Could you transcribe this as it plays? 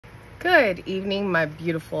Good evening, my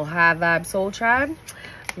beautiful High Vibe Soul Tribe.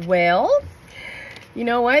 Well, you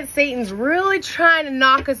know what? Satan's really trying to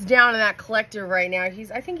knock us down in that collective right now.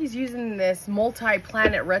 I think he's using this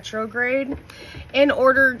multi-planet retrograde in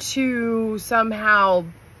order to somehow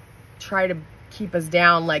try to keep us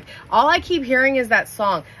down. Like, all I keep hearing is that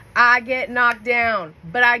song, I get knocked down,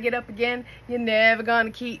 but I get up again. You're never gonna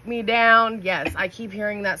keep me down. Yes, I keep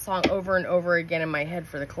hearing that song over and over again in my head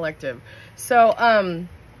for the collective. So,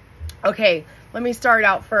 okay, let me start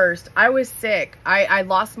out first. I was sick. I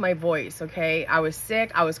lost my voice, okay? I was sick.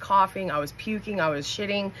 I was coughing. I was puking. I was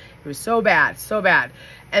shitting. It was so bad, so bad.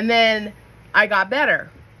 And then I got better.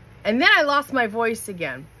 And then I lost my voice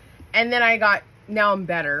again. And then now I'm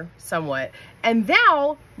better somewhat. And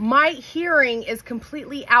now my hearing is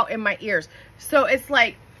completely out in my ears. So it's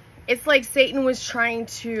like Satan was trying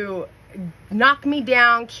to knock me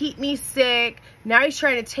down, keep me sick. Now he's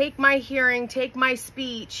trying to take my hearing, take my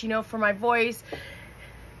speech, for my voice.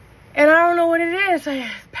 And I don't know what it is.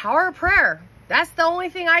 Power of prayer. That's the only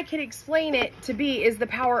thing I can explain it to be, is the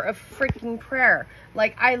power of freaking prayer.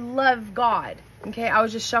 Like, I love God. Okay, I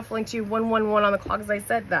was just shuffling to 111 on the clock as I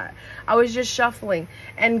said that. I was just shuffling.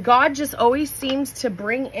 And God just always seems to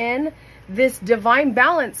bring in this divine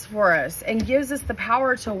balance for us and gives us the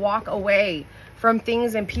power to walk away from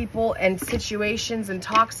things and people and situations and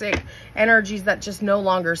toxic energies that just no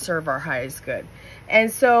longer serve our highest good.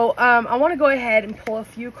 And so I want to go ahead and pull a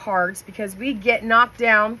few cards, because we get knocked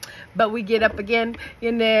down, but we get up again.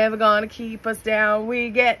 You're never gonna keep us down. We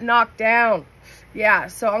get knocked down. Yeah,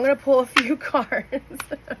 so I'm going to pull a few cards.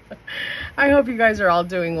 I hope you guys are all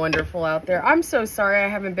doing wonderful out there. I'm so sorry I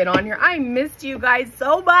haven't been on here. I missed you guys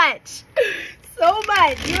so much. So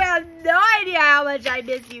much. You have no idea how much I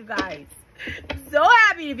miss you guys. I'm so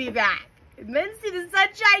happy to be back. And then see the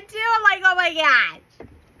sunshine too. I'm like, oh my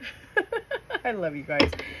gosh. I love you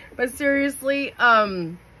guys. But seriously,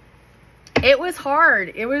 it was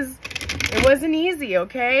hard. It wasn't easy,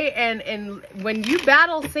 okay? And when you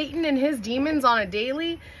battle Satan and his demons on a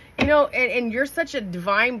daily, and you're such a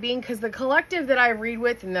divine being, because the collective that I read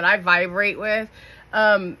with and that I vibrate with,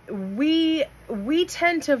 we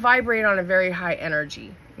tend to vibrate on a very high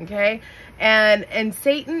energy, okay? And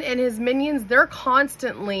Satan and his minions, they're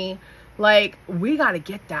constantly like, we got to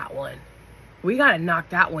get that one. We got to knock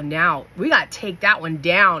that one down. We got to take that one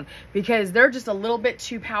down, because they're just a little bit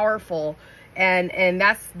too powerful. And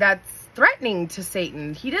that's threatening to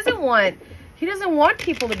Satan. He doesn't want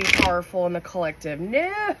people to be powerful in the collective.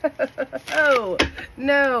 No,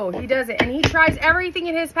 he doesn't. And he tries everything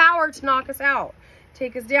in his power to knock us out,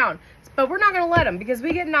 take us down. But we're not going to let him, because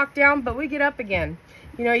we get knocked down, but we get up again.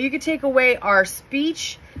 You could take away our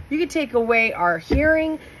speech, you could take away our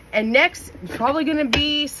hearing, and next, probably going to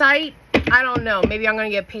be sight. I don't know. Maybe I'm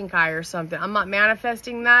going to get pink eye or something. I'm not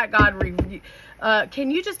manifesting that. God,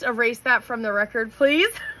 can you just erase that from the record, please?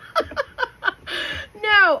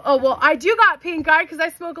 No. Oh, well, I do got pink eye because I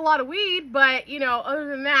smoke a lot of weed. But, other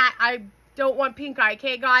than that, I don't want pink eye.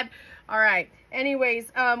 Okay, God? All right.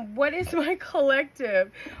 Anyways, what is my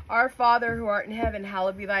collective? Our Father who art in heaven,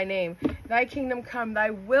 hallowed be thy name. Thy kingdom come,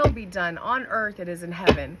 thy will be done on earth it is in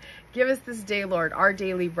heaven. Give us this day, Lord, our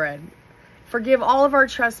daily bread. Forgive all of our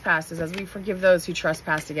trespasses as we forgive those who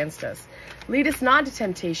trespass against us. Lead us not to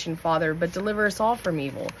temptation, Father, but deliver us all from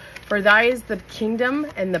evil. For thy is the kingdom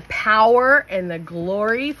and the power and the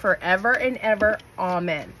glory forever and ever.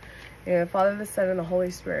 Amen. In the Father, the Son, and the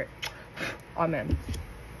Holy Spirit. Amen.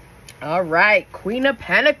 All right. Queen of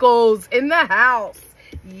Pentacles in the house.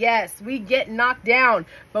 Yes, we get knocked down,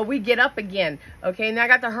 but we get up again. Okay, and I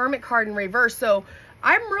got the Hermit card in reverse. So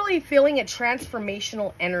I'm really feeling a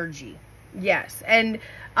transformational energy. Yes, and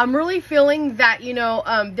I'm really feeling that,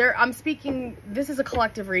 I'm speaking, this is a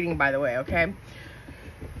collective reading, by the way, okay?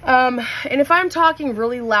 And if I'm talking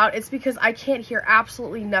really loud, it's because I can't hear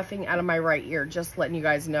absolutely nothing out of my right ear, just letting you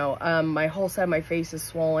guys know. My whole side of my face is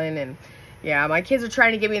swollen, and yeah, my kids are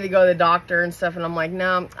trying to get me to go to the doctor and stuff, and I'm like,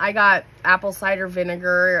 no, I got apple cider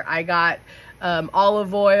vinegar, I got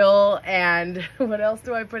olive oil, and what else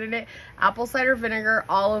do I put in it? Apple cider vinegar,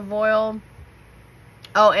 olive oil,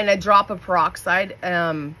 oh, and a drop of peroxide.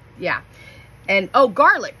 Yeah. And, oh,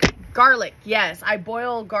 garlic. Garlic, yes. I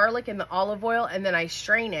boil garlic in the olive oil, and then I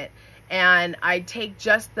strain it. And I take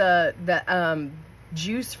just the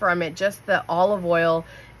juice from it, just the olive oil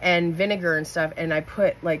and vinegar and stuff, and I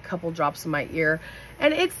put, like, a couple drops in my ear.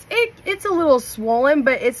 And it's a little swollen,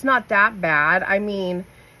 but it's not that bad. I mean,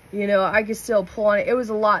 I could still pull on it. It was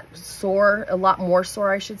a lot more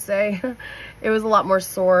sore, I should say. It was a lot more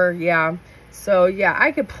sore, yeah. So yeah,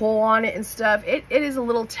 I could pull on it and stuff. It is a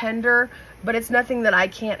little tender, but it's nothing that I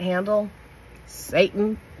can't handle.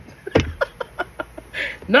 Satan.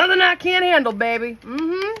 Nothing I can't handle, baby.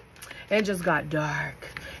 It just got dark.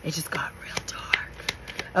 It just got real dark.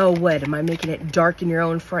 Oh, what? Am I making it dark in your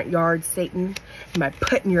own front yard, Satan? Am I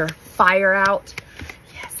putting your fire out?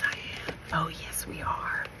 Yes, I am. Oh, yes, we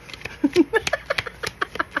are.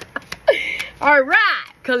 All right,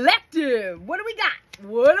 collective. What do we got?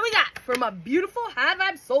 What do we got from a beautiful High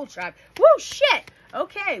Vibe Soul Tribe? Woo, shit.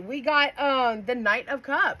 Okay, we got the Knight of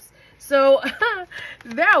Cups. So,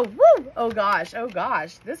 there, woo, oh gosh,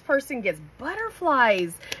 this person gets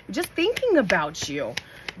butterflies just thinking about you.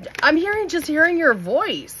 I'm just hearing your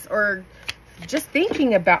voice, or just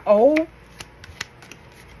thinking about,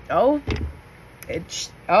 it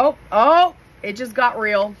just got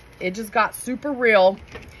real. It just got super real.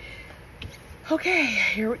 Okay,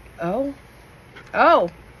 here we,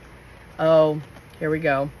 here we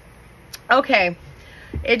go. Okay,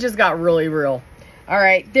 it just got really real. All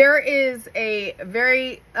right, there is a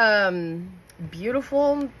very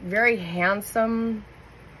beautiful, very handsome,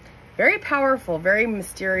 very powerful, very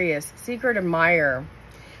mysterious secret admirer.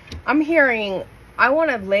 I'm hearing, I want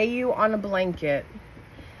to lay you on a blanket.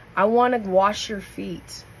 I want to wash your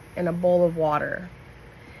feet in a bowl of water.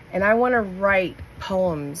 And I want to write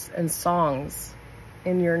poems and songs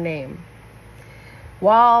in your name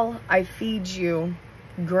while I feed you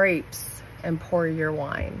grapes and pour your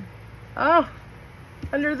wine. Oh,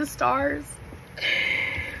 under the stars.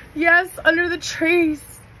 Yes, under the trees,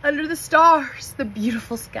 under the stars, the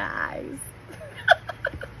beautiful skies.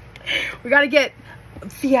 We got to get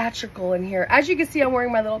theatrical in here. As you can see, I'm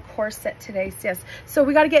wearing my little corset today. Yes, so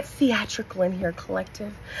we got to get theatrical in here,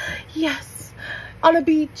 collective. Yes, on a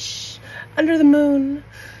beach, under the moon.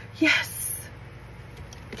 Yes.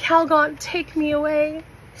 Calgon, take me away.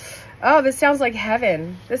 Oh, this sounds like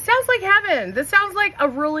heaven. This sounds like heaven. This sounds like a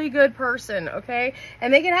really good person, okay?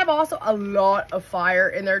 And they can have also a lot of fire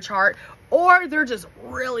in their chart, or they're just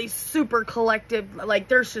really super collective. Like,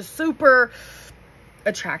 they're just super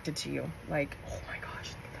attracted to you. Like, oh my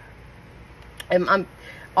gosh, look at that. And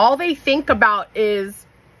all they think about is,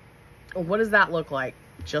 what does that look like?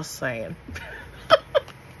 Just saying.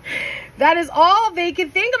 That is all they can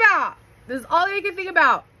think about. This is all they can think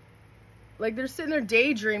about. Like, they're sitting there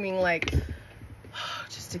daydreaming, like, oh,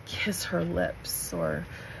 just to kiss her lips, or,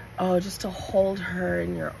 oh, just to hold her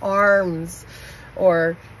in your arms,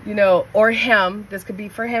 or, you know, or him. This could be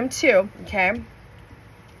for him too, okay?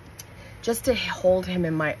 Just to hold him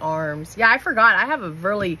in my arms. Yeah, I forgot. I have a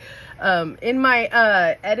really, in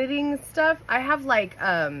my editing stuff, I have, like,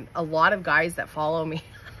 a lot of guys that follow me.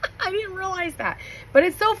 I didn't realize that. But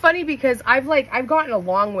it's so funny because I've gotten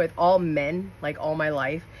along with all men, like, all my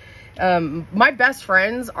life. My best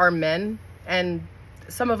friends are men, and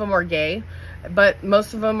some of them are gay, but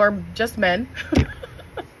most of them are just men.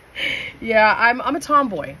 Yeah, I'm a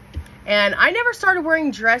tomboy, and I never started wearing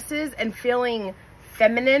dresses and feeling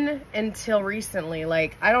feminine until recently.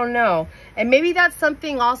 Like, I don't know. And maybe that's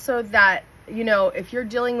something also that, you know, if you're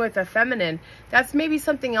dealing with a feminine, that's maybe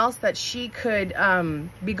something else that she could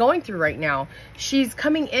be going through right now. She's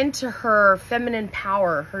coming into her feminine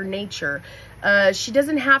power, her nature. She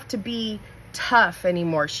doesn't have to be tough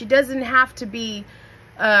anymore. She doesn't have to be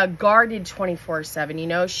guarded 24/7, you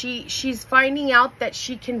know. She's finding out that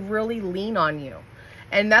she can really lean on you.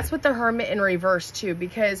 And that's with the Hermit in reverse too,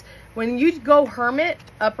 because when you go Hermit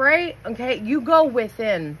upright, okay, you go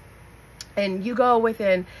within. And you go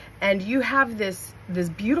within and you have this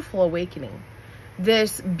beautiful awakening,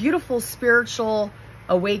 this beautiful spiritual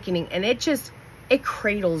awakening, and it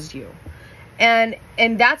cradles you. And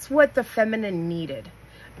that's what the feminine needed.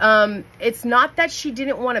 It's not that she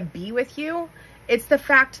didn't want to be with you. It's the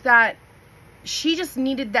fact that she just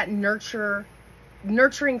needed that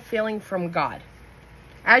nurturing feeling from God.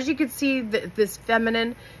 As you can see, this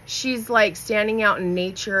feminine, she's like standing out in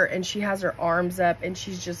nature, and she has her arms up, and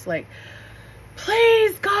she's just like,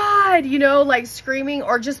 please God, you know, like screaming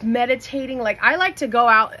or just meditating. Like, I like to go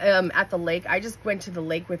out at the lake. I just went to the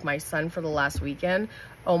lake with my son for the last weekend.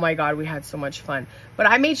 Oh my God, we had so much fun. But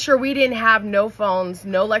I made sure we didn't have no phones,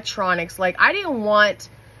 no electronics. Like, I didn't want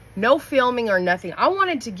no filming or nothing. I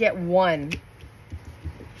wanted to get one.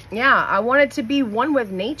 Yeah, I wanted to be one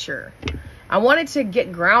with nature. I wanted to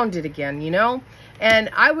get grounded again, you know? And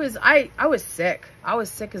I was sick. I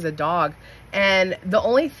was sick as a dog. And the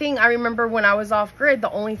only thing I remember when I was off grid,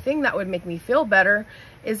 the only thing that would make me feel better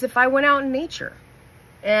is if I went out in nature.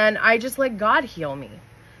 And I just let God heal me.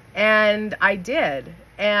 And I did.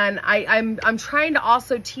 And I'm trying to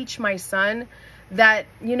also teach my son that,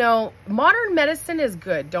 you know, modern medicine is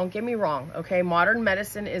good. Don't get me wrong, okay? Modern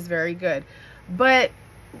medicine is very good. But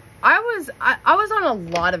I was on a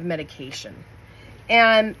lot of medication.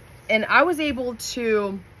 And And I was able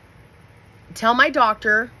to tell my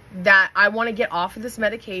doctor that I want to get off of this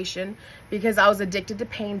medication because I was addicted to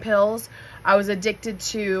pain pills. I was addicted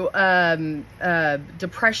to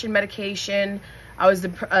depression medication. I was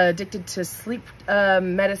addicted to sleep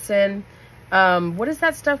medicine. What is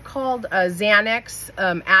that stuff called? Xanax,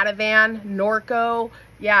 Ativan, Norco.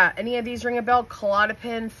 Yeah, any of these ring a bell?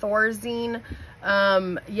 Klonopin, Thorazine.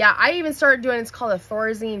 Yeah, I even started doing, it's called a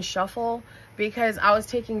Thorazine shuffle, because I was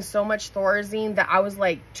taking so much Thorazine that I was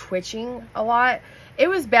like twitching a lot. It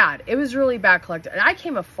was bad. It was really bad, collector. And I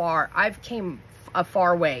came I've came a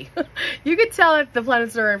far way. You could tell that the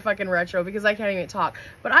planets are in fucking retro because I can't even talk.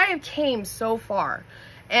 But I have came so far.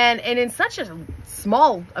 And in such a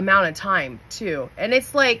small amount of time too. And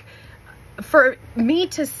it's like, for me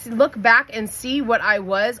to look back and see what I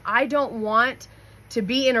was, I don't want to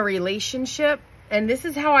be in a relationship. And this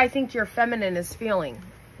is how I think your feminine is feeling,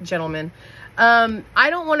 gentlemen. I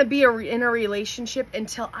don't want to be in a relationship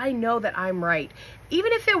until I know that I'm right.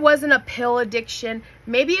 Even if it wasn't a pill addiction,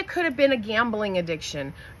 maybe it could have been a gambling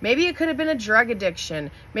addiction. Maybe it could have been a drug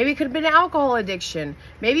addiction. Maybe it could have been alcohol addiction.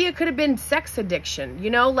 Maybe it could have been sex addiction.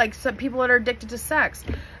 You know, like some people that are addicted to sex.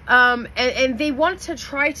 And they want to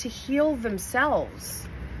try to heal themselves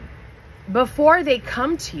before they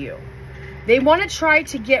come to you. They want to try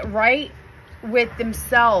to get right with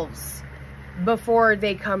themselves before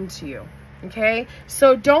they come to you. Okay,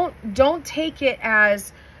 so don't take it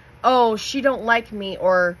as, oh, she don't like me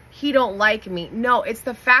or he don't like me. No, it's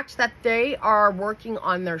the fact that they are working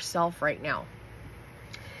on their self right now.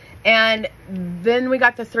 And then we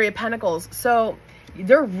got the Three of Pentacles. So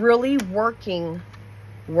they're really working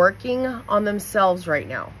on themselves right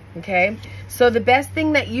now. Okay, so the best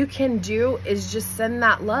thing that you can do is just send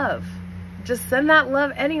that love. Just send that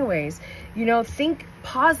love anyways. You know, think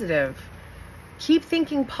positive. Keep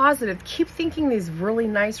thinking positive. Keep thinking these really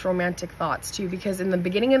nice romantic thoughts too, because in the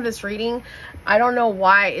beginning of this reading, I don't know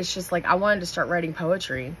why, it's just like I wanted to start writing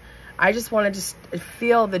poetry. I just wanted to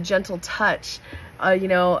feel the gentle touch, you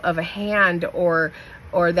know, of a hand or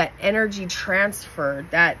that energy transfer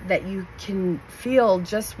that you can feel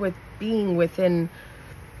just with being within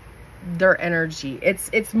their energy.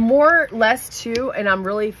 It's more or less too, and I'm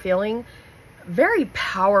really feeling very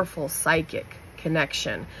powerful psychic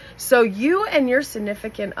connection. So you and your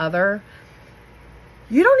significant other,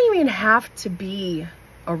 you don't even have to be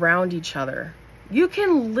around each other. You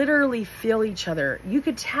can literally feel each other. You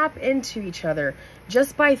could tap into each other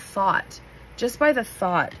just by thought, just by the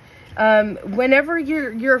thought. Whenever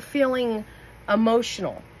you're feeling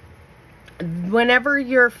emotional, whenever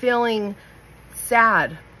you're feeling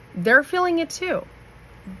sad, they're feeling it too.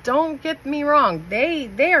 Don't get me wrong.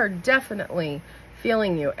 They are definitely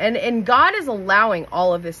feeling you. And God is allowing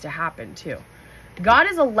all of this to happen too. God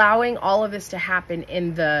is allowing all of this to happen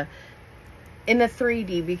in the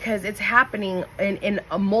 3D because it's happening in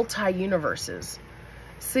a multi-universes.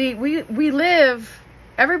 See,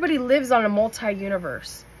 everybody lives on a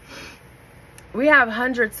multi-universe. We have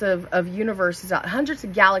hundreds of universes out, hundreds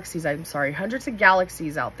of galaxies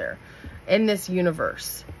out there in this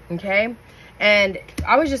universe. Okay? And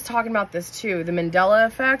I was just talking about this too, the Mandela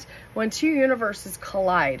effect, when two universes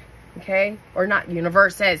collide, okay? Or not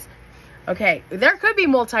universes. Okay, there could be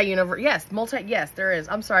multi-universe. Yes, there is.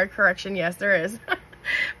 I'm sorry, correction. Yes, there is.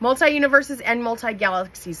 Multi-universes and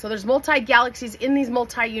multi-galaxies. So there's multi-galaxies in these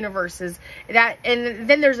multi-universes. And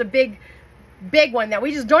then there's a big one that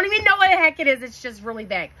we just don't even know what the heck it is. It's just really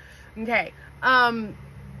big. Okay.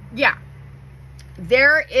 Yeah.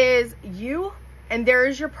 There is you and there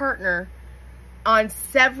is your partner on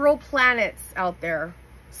several planets out there,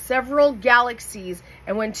 several galaxies.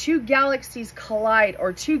 And when two galaxies collide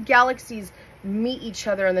or two galaxies meet each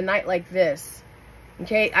other in the night like this,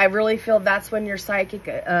 okay, I really feel that's when your psychic,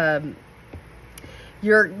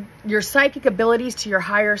 your psychic abilities to your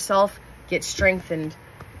higher self get strengthened,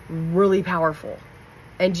 really powerful.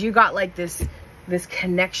 And you got like this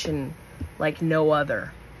connection like no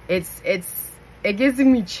other. It gives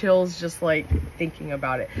me chills just like thinking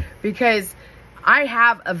about it, because I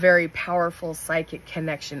have a very powerful psychic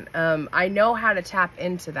connection. I know how to tap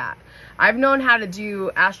into that. I've known how to do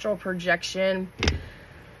astral projection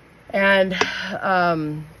and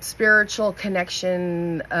spiritual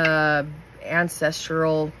connection,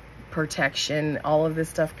 ancestral protection. All of this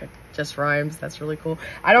stuff just rhymes. That's really cool.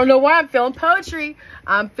 I don't know why I'm feeling poetry.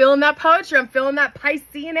 I'm feeling that poetry. I'm feeling that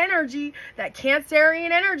Piscean energy, that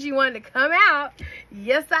Cancerian energy wanting to come out.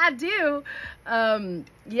 Yes, I do.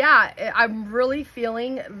 Yeah, I'm really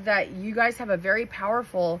feeling that you guys have a very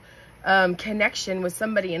powerful connection with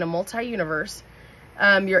somebody in a multi-universe.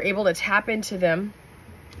 You're able to tap into them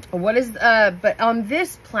What is, but on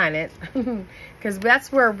this planet, because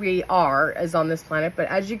that's where we are, is on this planet. But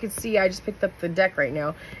as you can see, I just picked up the deck right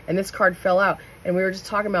now, and this card fell out. And we were just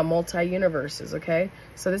talking about multi-universes, okay?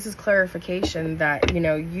 So this is clarification that, you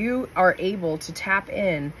know, you are able to tap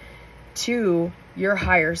in to your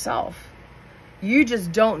higher self. You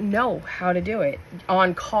just don't know how to do it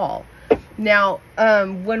on call. Now,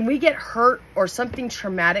 when we get hurt or something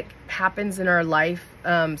traumatic happens in our life,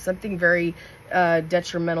 something very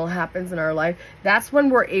detrimental happens in our life, that's when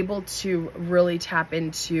we're able to really tap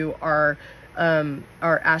into our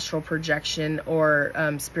astral projection or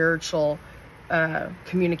spiritual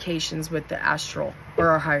communications with the astral or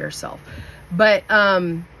our higher self. But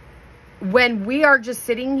when we are just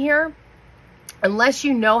sitting here, unless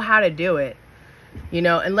you know how to do it, you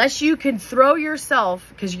know, unless you can throw yourself,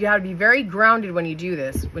 because you got to be very grounded when you do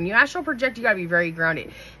this. When you astral project, you got to be very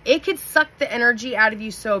grounded. It could suck the energy out of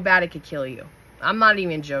you so bad it could kill you. I'm not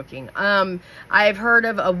even joking. I've heard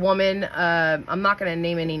of a woman, I'm not going to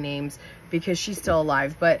name any names because she's still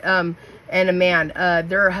alive, but, and a man,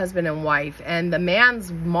 they're a husband and wife, and the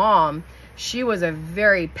man's mom, she was a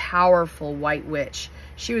very powerful white witch.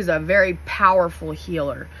 She was a very powerful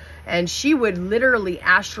healer. And she would literally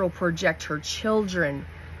astral project her children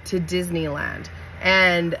to Disneyland.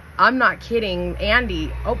 And I'm not kidding.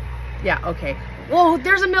 Andy, oh, yeah, okay. Well,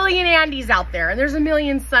 there's a million Andys out there, and there's a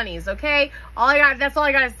million Sunnies, okay? That's all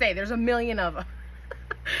I gotta say. There's a million of them.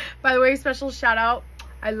 By the way, special shout out.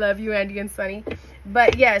 I love you, Andy and Sunny.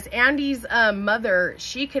 But yes, Andy's mother,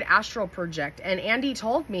 she could astral project. And Andy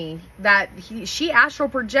told me that she astral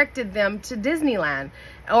projected them to Disneyland.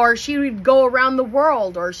 Or she would go around the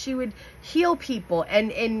world. Or she would heal people.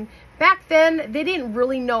 And back then, they didn't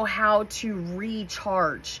really know how to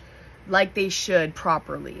recharge like they should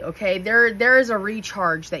properly. Okay, there is a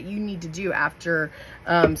recharge that you need to do after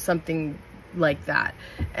something like that.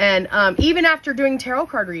 And even after doing tarot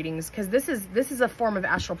card readings, because this is a form of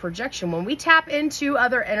astral projection. When we tap into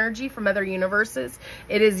other energy from other universes,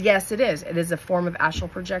 it is a form of astral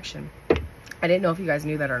projection. I didn't know if you guys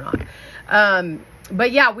knew that or not.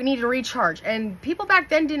 But yeah, we need to recharge, and people back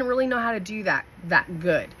then didn't really know how to do that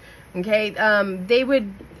good. Okay, they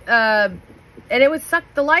would and it would suck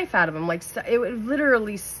the life out of them. Like, it would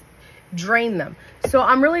literally drain them. So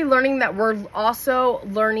I'm really learning that we're also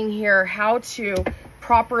learning here how to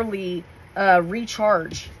properly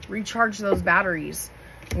recharge those batteries.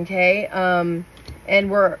 Okay, and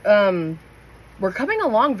we're coming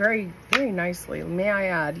along very, very nicely, may I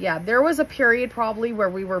add. Yeah, there was a period probably where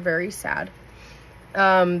we were very sad.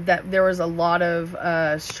 That there was a lot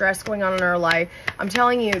of stress going on in our life. I'm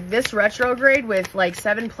telling you, this retrograde with like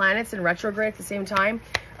 7 planets in retrograde at the same time,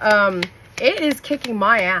 it is kicking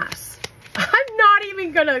my ass. I'm not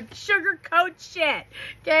even gonna sugarcoat shit,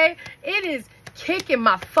 okay? It is kicking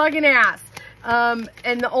my fucking ass.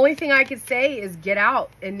 And the only thing I could say is get out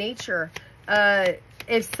in nature.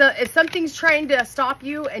 If something's trying to stop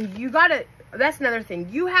you, and you gotta, that's another thing.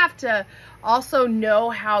 You have to also know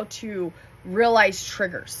how to realize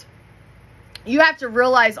triggers. You have to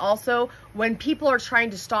realize also when people are trying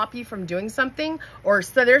to stop you from doing something, or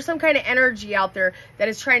so there's some kind of energy out there that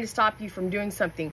is trying to stop you from doing something.